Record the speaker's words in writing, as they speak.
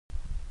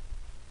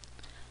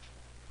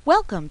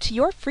Welcome to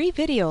your free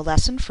video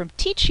lesson from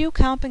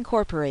TeachUComp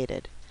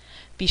Incorporated.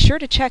 Be sure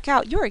to check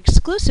out your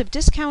exclusive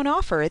discount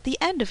offer at the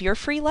end of your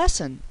free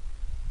lesson.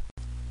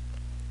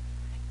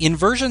 In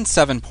version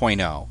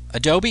 7.0,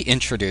 Adobe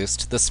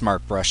introduced the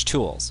Smart Brush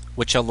tools,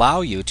 which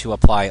allow you to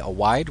apply a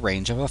wide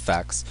range of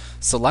effects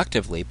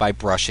selectively by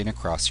brushing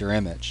across your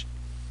image.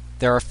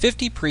 There are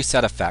 50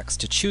 preset effects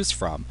to choose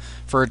from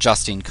for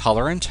adjusting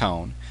color and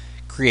tone,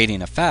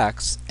 creating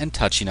effects, and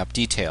touching up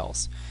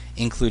details,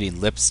 including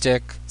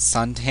lipstick,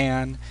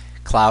 suntan,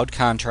 cloud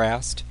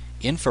contrast,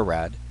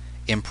 infrared,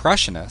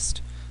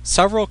 impressionist,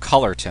 several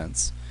color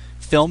tints,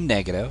 film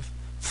negative,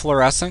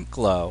 fluorescent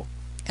glow,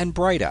 and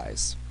bright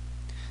eyes.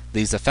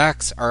 These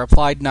effects are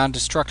applied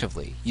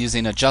non-destructively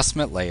using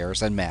adjustment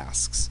layers and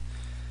masks.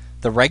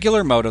 The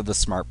regular mode of the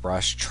Smart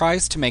Brush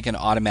tries to make an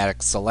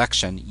automatic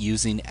selection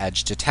using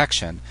edge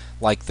detection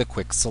like the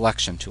Quick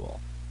Selection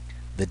tool.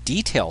 The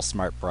Detail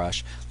Smart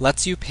Brush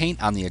lets you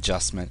paint on the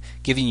adjustment,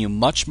 giving you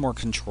much more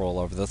control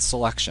over the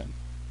selection.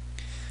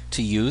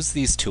 To use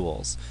these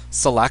tools,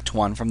 select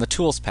one from the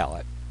Tools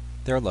palette.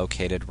 They're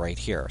located right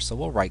here. So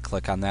we'll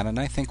right-click on that, and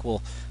I think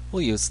we'll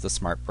use the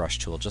Smart Brush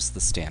tool, just the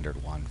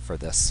standard one, for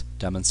this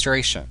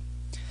demonstration.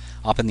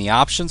 Up in the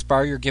Options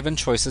bar, you're given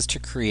choices to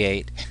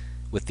create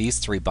with these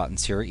three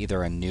buttons here,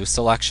 either a new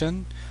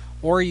selection,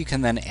 or you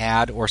can then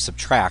add or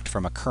subtract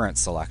from a current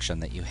selection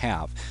that you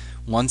have.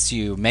 Once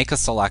you make a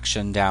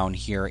selection down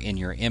here in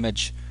your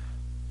image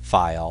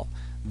file,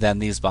 then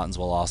these buttons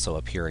will also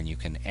appear and you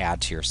can add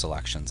to your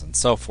selections and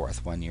so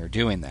forth when you're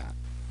doing that.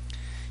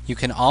 You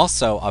can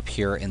also, up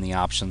here in the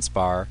options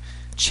bar,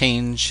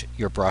 change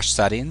your brush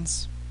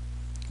settings.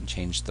 You can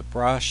change the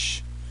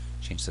brush,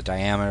 change the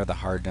diameter, the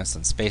hardness,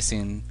 and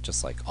spacing,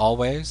 just like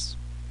always.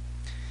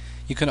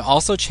 You can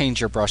also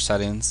change your brush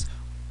settings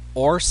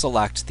or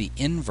select the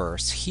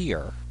inverse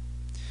here,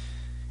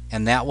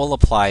 and that will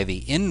apply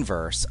the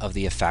inverse of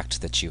the effect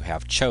that you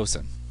have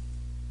chosen.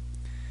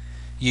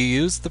 You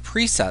use the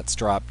Presets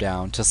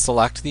drop-down to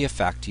select the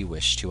effect you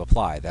wish to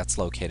apply. That's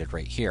located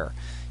right here.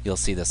 You'll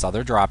see this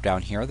other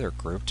drop-down here. They're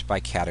grouped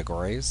by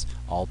categories: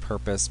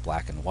 all-purpose,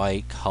 black and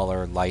white,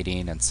 color,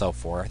 lighting, and so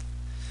forth.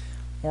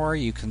 Or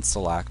you can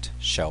select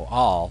Show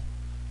All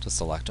to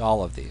select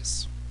all of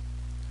these.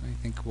 I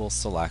think we'll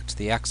select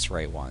the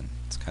X-ray one.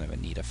 It's kind of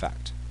a neat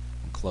effect.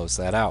 We'll close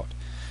that out.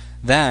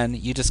 Then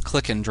you just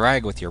click and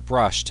drag with your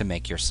brush to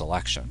make your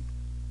selection.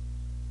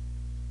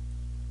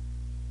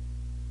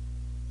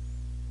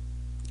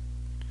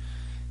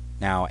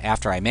 Now,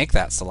 after I make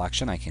that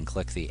selection, I can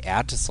click the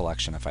Add to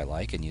Selection if I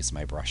like and use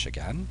my brush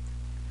again,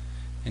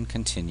 and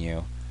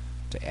continue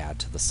to add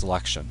to the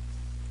selection.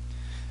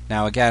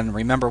 Now again,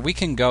 remember, we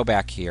can go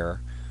back here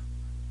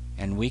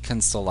and we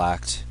can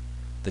select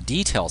the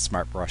Detail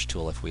Smart Brush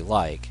tool if we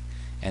like,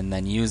 and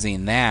then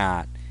using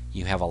that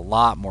you have a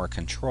lot more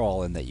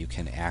control in that you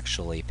can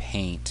actually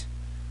paint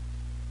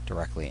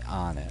directly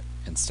on it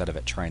instead of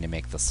it trying to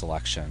make the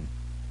selection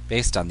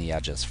based on the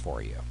edges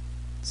for you.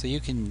 So you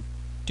can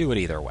do it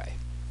either way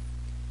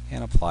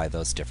and apply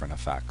those different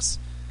effects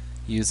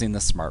using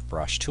the Smart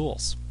Brush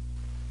tools.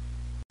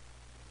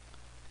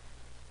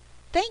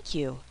 Thank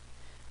you.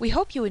 We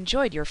hope you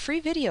enjoyed your free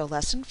video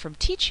lesson from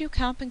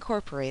TeachUComp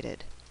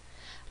Incorporated.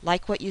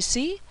 Like what you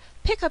see?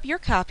 Pick up your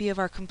copy of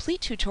our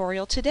complete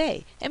tutorial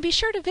today and be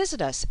sure to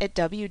visit us at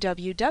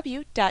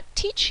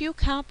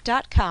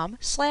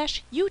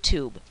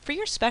www.teachucomp.com/YouTube for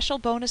your special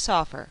bonus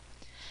offer.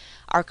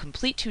 Our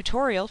complete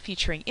tutorial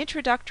featuring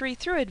introductory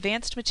through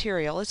advanced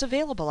material is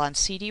available on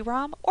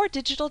CD-ROM or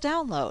digital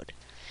download.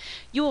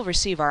 You will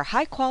receive our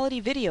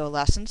high-quality video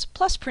lessons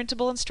plus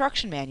printable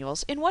instruction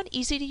manuals in one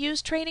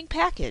easy-to-use training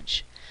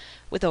package.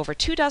 With over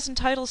 24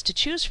 titles to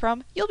choose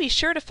from, you'll be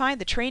sure to find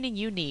the training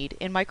you need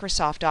in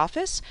Microsoft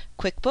Office,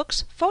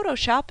 QuickBooks,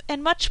 Photoshop,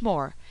 and much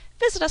more.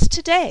 Visit us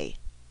today.